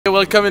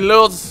Welcome in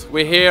Lourdes.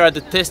 We're here at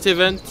the test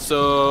event,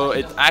 so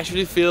it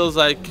actually feels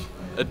like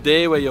a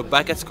day where you're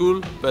back at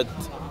school, but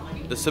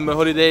the summer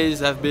holidays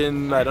have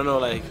been, I don't know,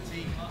 like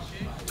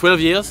 12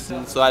 years.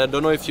 So I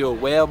don't know if you're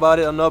aware about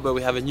it or not, but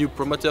we have a new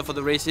promoter for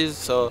the races,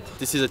 so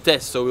this is a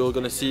test, so we're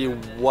gonna see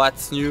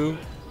what's new,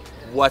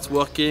 what's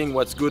working,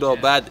 what's good or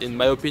bad in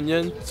my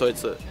opinion. So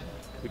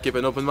we keep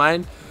an open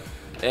mind.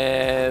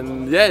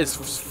 And yeah, it's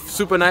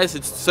super nice,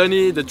 it's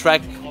sunny, the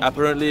track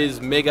apparently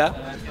is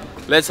mega.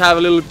 Let's have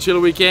a little chill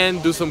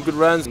weekend, do some good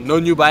runs. No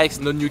new bikes,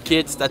 no new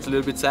kits, that's a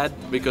little bit sad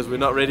because we're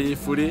not ready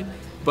fully.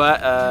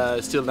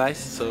 But still nice,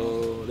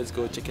 so let's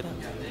go check it out.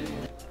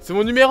 C'est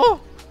mon numéro?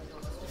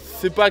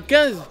 C'est pas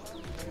 15?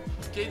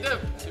 K-Dub,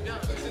 c'est bien.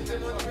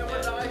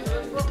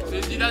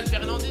 C'est Dylan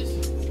Fernandez.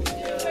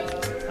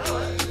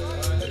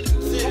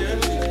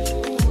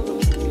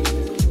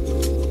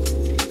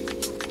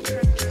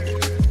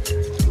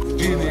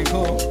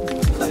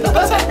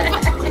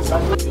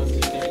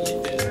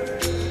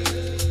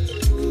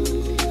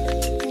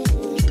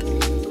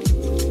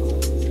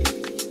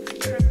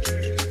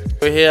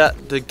 We're here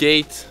at the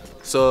gate,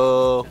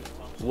 so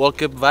World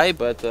Cup vibe,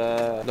 but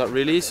not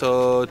really.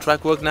 So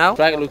track work now.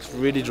 Track looks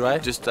really dry,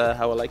 just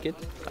how I like it.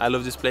 I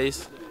love this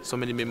place, so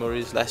many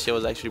memories. Last year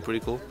was actually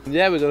pretty cool.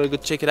 Yeah, we're gonna go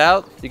check it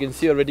out. You can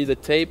see already the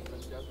tape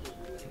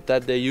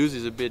that they use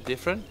is a bit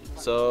different.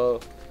 So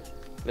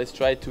let's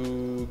try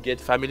to get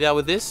familiar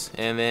with this,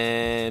 and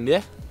then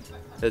yeah,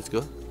 let's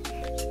go.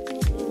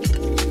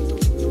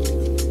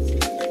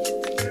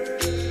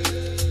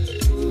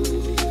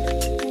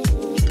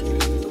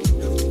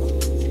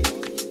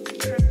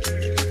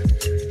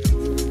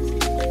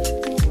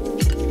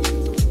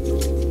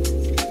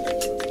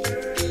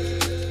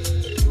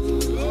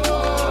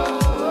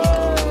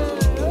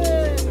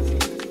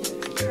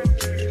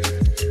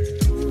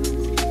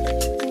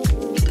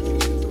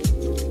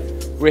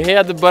 We're here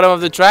at the bottom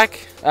of the track.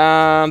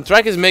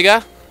 Track is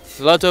mega.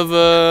 A lot of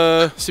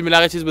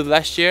similarities with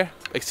last year,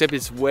 except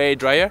it's way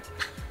drier,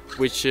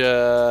 which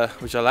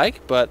I like.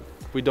 But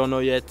we don't know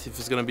yet if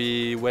it's gonna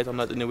be wet or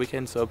not in the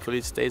weekend. So hopefully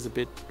it stays a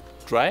bit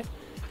dry.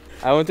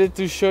 I wanted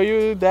to show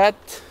you that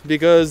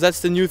because that's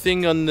the new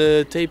thing on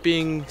the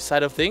taping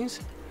side of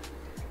things.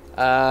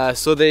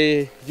 So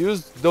they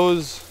used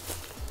those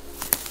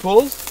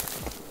poles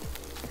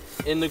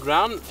in the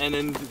ground, and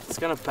then it's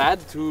kind of pad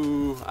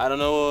to, I don't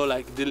know,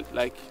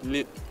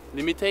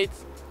 limitate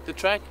the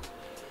track.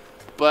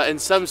 But in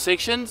some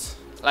sections,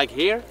 like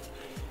here,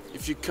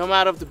 if you come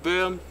out of the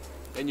berm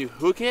and you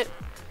hook it,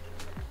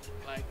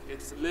 like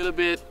it's a little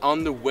bit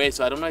on the way.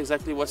 So I don't know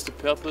exactly what's the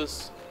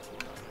purpose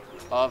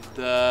of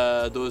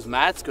those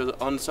mats, because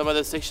on some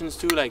other sections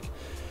too, like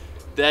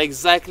they're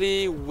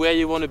exactly where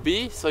you want to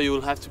be, so you will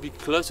have to be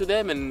close to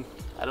them. And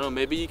I don't know,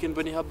 maybe you can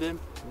bunny hop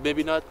them,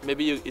 maybe not,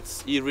 maybe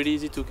it's really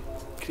easy to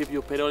clip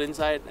your pedal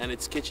inside and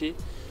it's sketchy.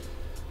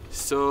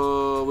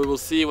 So we will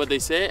see what they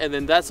say. And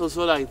then that's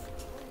also like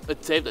a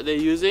tape that they're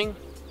using.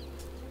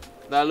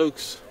 That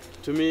looks,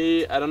 to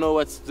me, I don't know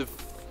what the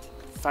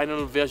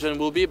final version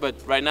will be, but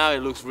right now it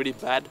looks really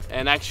bad.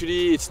 And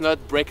actually it's not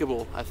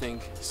breakable, I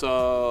think.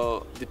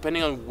 So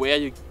depending on where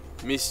you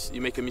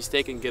make a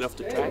mistake and get off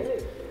the track,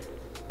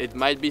 it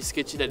might be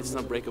sketchy that it's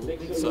not breakable.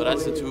 So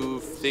that's the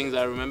two things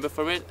I remember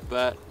from it.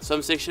 But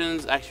some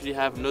sections actually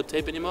have no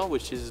tape anymore,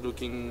 which is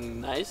looking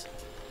nice.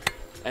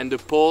 And the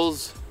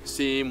poles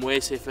seem way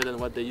safer than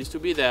what they used to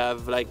be. They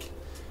have like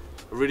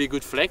really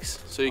good flex,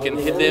 so you can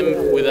hit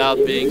them without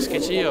being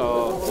sketchy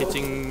or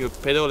hitting a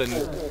pedal and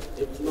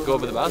go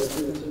over the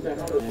bars.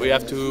 We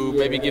have to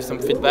maybe give some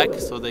feedback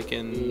so they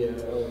can,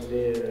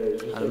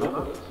 I don't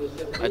know,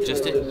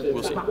 adjust it.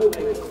 We'll see.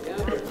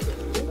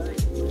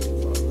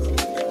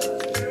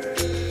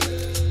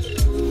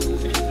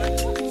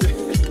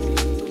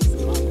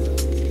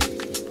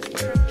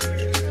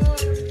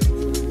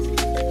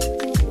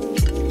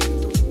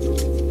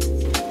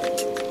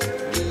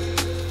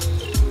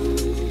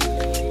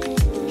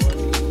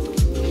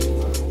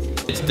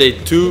 Day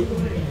 2,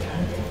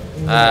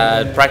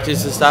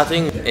 practice is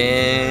starting,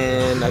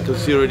 and I can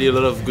see already a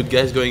lot of good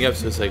guys going up,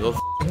 so it's like, oh,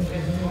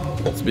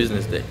 it's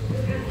business day.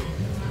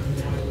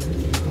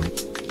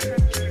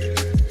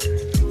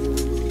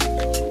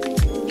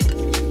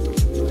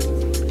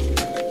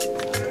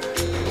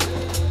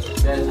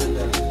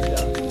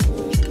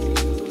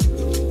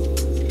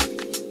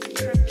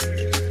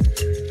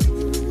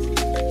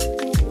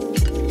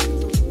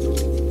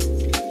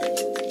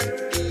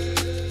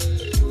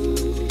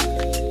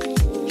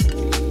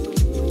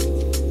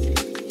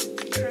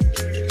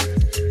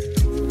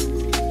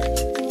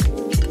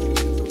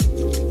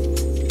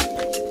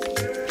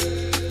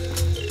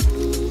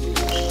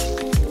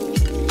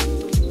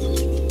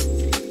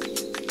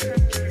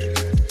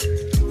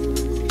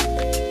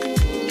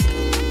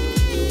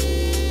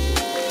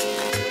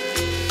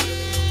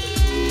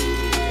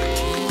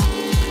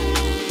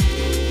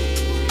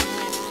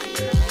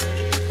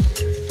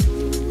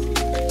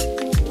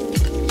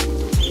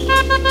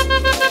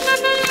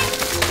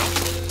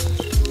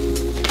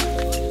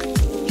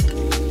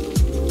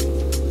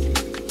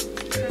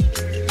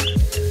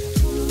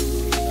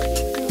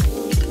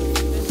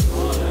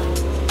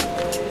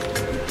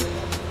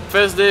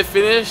 First day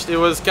finished, it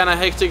was kind of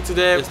hectic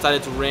today. It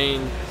started to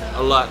rain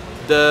a lot.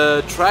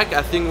 The track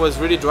I think was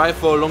really dry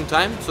for a long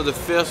time, so the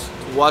first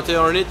water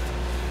on it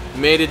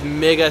made it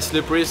mega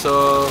slippery,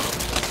 so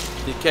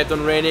it kept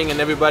on raining and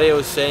everybody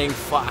was saying,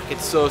 fuck,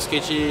 it's so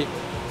sketchy,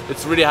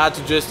 it's really hard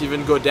to just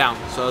even go down.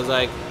 So I was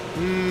like,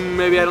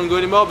 maybe I don't go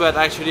anymore, but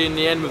actually in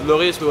the end with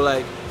Lourdes we were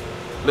like,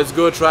 let's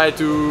go try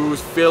to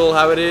feel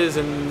how it is,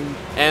 and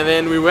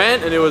then we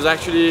went and it was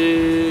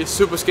actually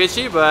super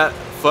sketchy but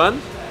fun.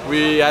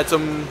 We had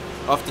some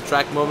off the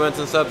track moments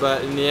and stuff,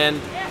 but in the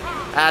end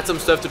I had some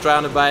stuff to try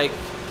on the bike,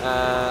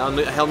 on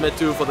the helmet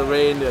too for the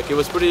rain. Like, it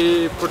was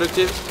pretty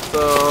productive, so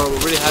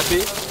we're really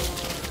happy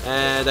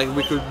and like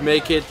we could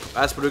make it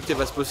as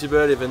productive as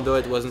possible even though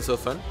it wasn't so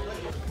fun.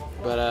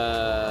 But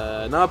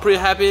now I'm pretty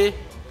happy,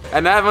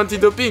 and I have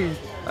anti-doping.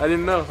 I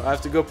didn't know. I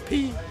have to go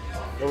pee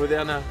over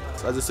there now.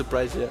 So as a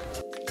surprise, yeah.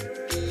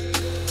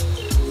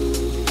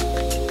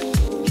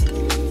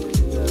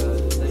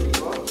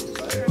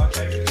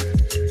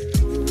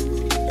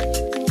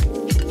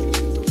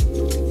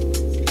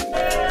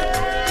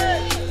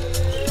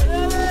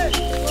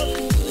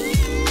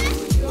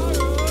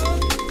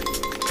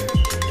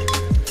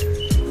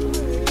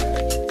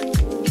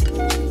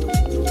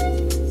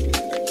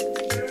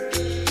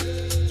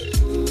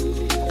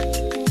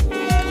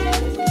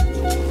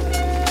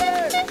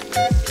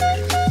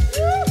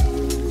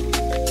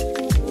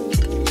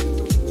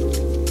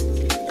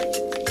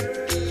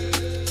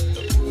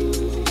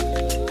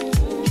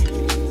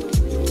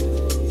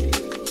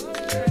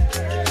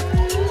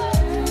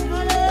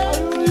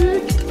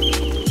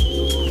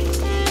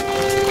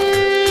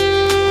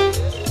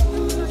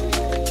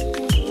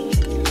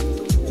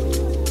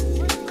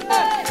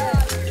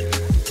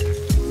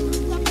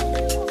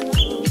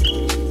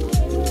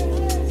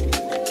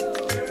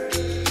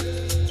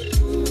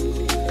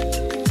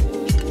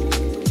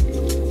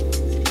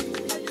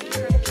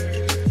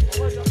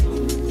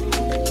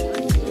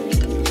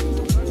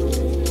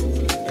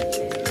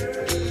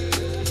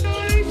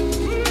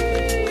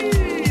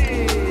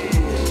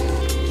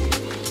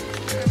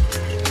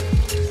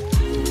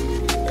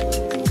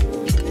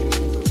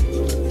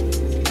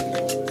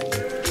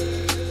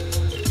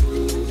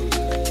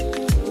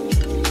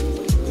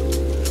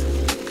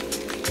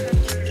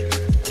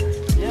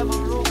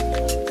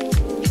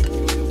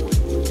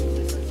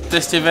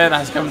 Test event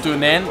has come to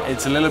an end.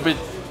 It's a little bit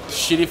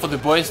shitty for the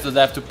boys that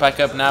they have to pack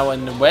up now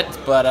in the wet,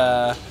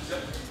 but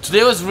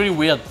today was really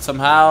weird.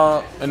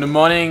 Somehow in the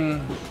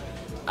morning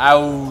I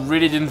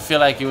really didn't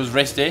feel like it was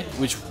race day,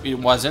 which it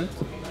wasn't,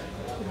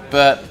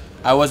 but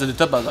I was at the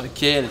top. I was like,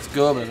 okay, let's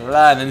go, blah, blah,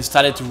 blah. And then it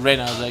started to rain.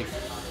 I was like,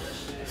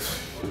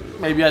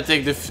 maybe I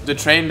take the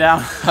train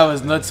down. I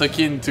was not so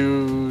keen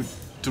to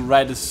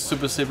ride the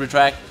super slippery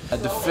track.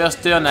 At the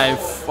first turn I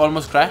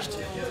almost crashed.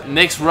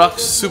 Next rock,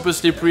 super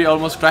slippery,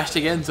 almost crashed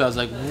again. So I was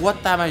like,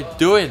 what am I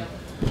doing?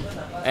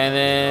 And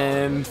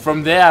then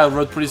from there I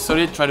rode pretty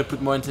solid, tried to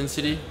put more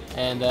intensity.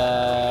 And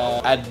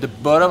at the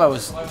bottom I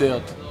was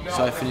third.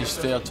 So I finished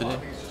third today,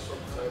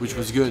 which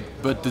was good.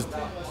 But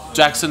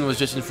Jackson was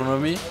just in front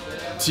of me.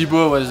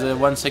 Thibaut was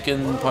 1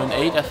 second,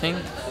 0.8 I think.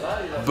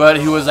 But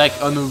he was like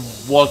on a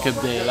World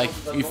Cup day. Like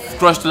he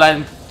crossed the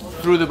line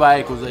through the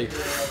bike, was like,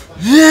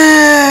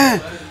 yeah!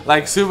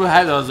 Like super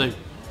hyped. I was like,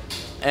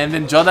 and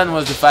then Jordan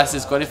was the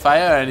fastest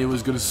qualifier and he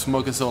was gonna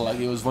smoke us all. Like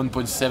he was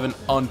 1.7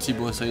 on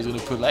Thibaut, so he's gonna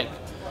put like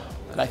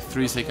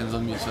 3 seconds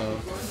on me. So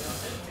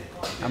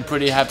I'm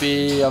pretty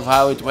happy of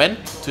how it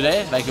went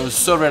today. Like it was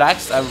so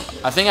relaxed.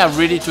 I think I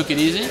really took it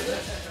easy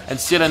and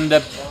still ended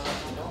up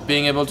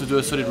being able to do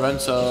a solid run.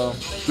 So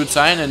good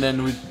sign. And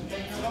then we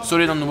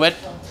solid on the wet.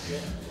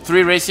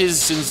 3 races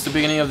since the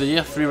beginning of the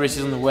year, 3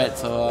 races on the wet.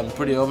 So I'm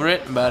pretty over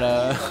it, but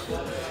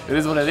it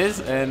is what it is.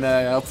 And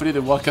hopefully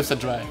the World Cups are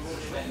dry.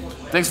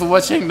 Thanks for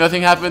watching.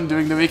 Nothing happened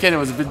during the weekend. It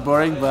was a bit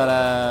boring, but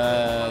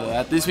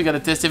at least we got a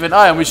test event. Oh,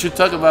 and we should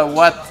talk about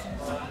what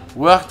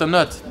worked or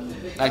not,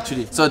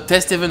 actually. So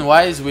test event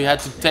wise, we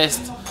had to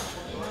test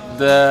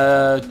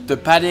the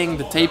padding,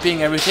 the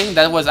taping, everything.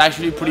 That was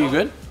actually pretty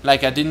good.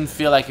 Like I didn't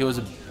feel like it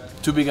was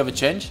too big of a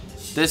change.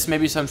 There's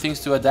maybe some things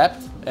to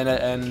adapt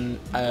and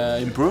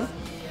improve,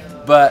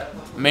 but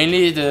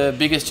mainly the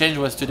biggest change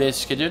was today's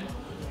schedule.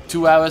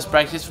 2 hours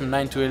practice from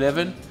 9 to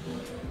 11.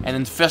 And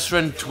then first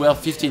run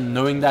 12:15,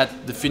 knowing that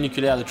the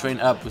funicular, the train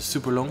up, was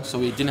super long, so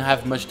we didn't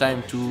have much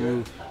time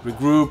to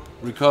regroup,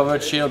 recover,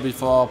 chill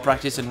before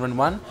practice and run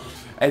 1.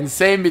 And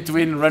same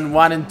between run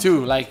 1 and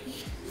 2, like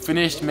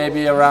finished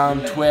maybe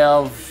around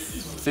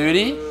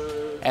 12:30,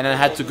 and I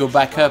had to go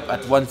back up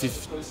at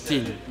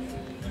 1:15,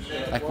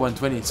 like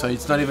 1:20. So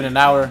it's not even an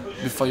hour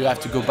before you have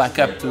to go back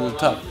up to the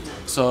top.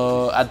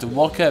 So at the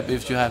World Cup,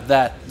 if you have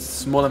that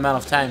small amount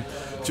of time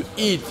to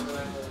eat,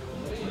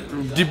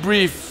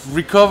 debrief,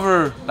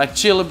 recover, like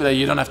chill a bit,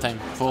 you don't have time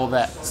for all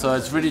that. So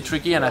it's really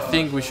tricky, and I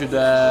think we should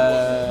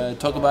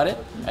talk about it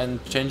and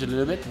change a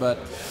little bit. But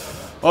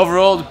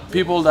overall, the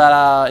people that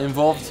are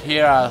involved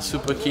here are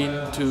super keen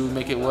to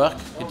make it work,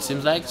 it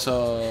seems like,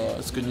 so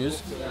it's good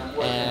news.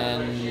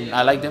 And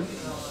I like them.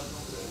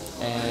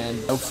 and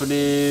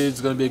hopefully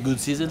it's gonna be a good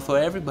season for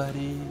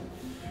everybody,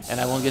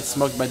 and I won't get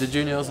smoked by the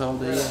juniors all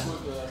day.